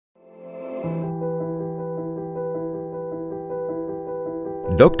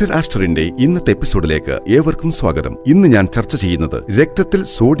ഡോക്ടർ.ആസ്റ്ററിന്റെ ഇന്നത്തെ എപ്പിസോഡിലേക്ക് ഏവർക്കും സ്വാഗതം. ഇന്ന് ഞാൻ ചർച്ച ചെയ്യുന്നത് രക്തത്തിൽ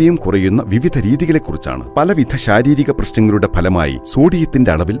സോഡിയം കുറയുന്ന വിവിധ രീതികളെക്കുറിച്ചാണ്. പലവിധ ശാരീരിക പ്രശ്നങ്ങളുടെ ഫലമായി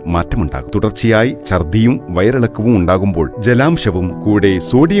സോഡിയത്തിന്റെ അളവിൽ മാറ്റമുണ്ടാകും. തുടർച്ചയായി ഛർദിയും വയറിളക്കവും ഉണ്ടാകുമ്പോൾ ജലാംശവും കൂടെ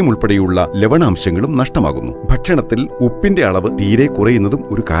സോഡിയം ഉൾപ്പെടെയുള്ള ലവണാംശങ്ങളും നഷ്ടമാകുന്നു. ഭക്ഷണത്തിൽ ഉപ്പിന്റെ അളവ് തീരെ കുറയുന്നതും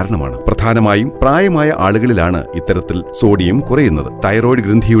ഒരു കാരണമാണ്. പ്രധാനമായും പ്രായമായ ആളുകളിലാണ് ഇത്തരത്തിൽ സോഡിയം കുറയുന്നത്. തൈറോയ്ഡ്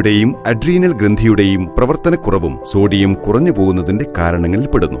ഗ്രന്ഥിയുടെയും അഡ്രീനൽ ഗ്രന്ഥിയുടെയും പ്രവർത്തനക്കുറവും സോഡിയം കുറഞ്ഞു പോകുന്നതിന്റെ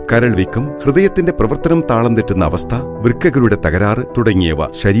കാരണങ്ങളിൽ പെടുന്നു. കരൾ വീക്കം, ഹൃദയത്തിന്റെ പ്രവർത്തനം താളം തെറ്റുന്ന അവസ്ഥ, വൃക്കകളുടെ തകരാറ് തുടങ്ങിയവ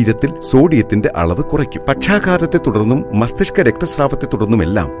ശരീരത്തിൽ സോഡിയത്തിന്റെ അളവ് കുറയ്ക്കും. പക്ഷാഘാതത്തെ തുടർന്നും മസ്തിഷ്ക രക്തസ്രാവത്തെ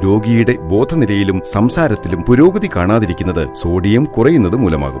തുടർന്നുമെല്ലാം രോഗിയുടെ ബോധനിലയിലും സംസാരത്തിലും പുരോഗതി കാണാതിരിക്കുന്നത് സോഡിയം കുറയുന്നത്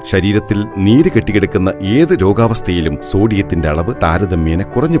മൂലമാകും. ശരീരത്തിൽ നീര് കെട്ടിക്കിടക്കുന്ന ഏത് രോഗാവസ്ഥയിലും സോഡിയത്തിന്റെ അളവ് താരതമ്യേന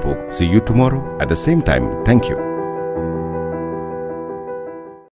കുറഞ്ഞു പോകും. See you tomorrow at the same time. Thank you.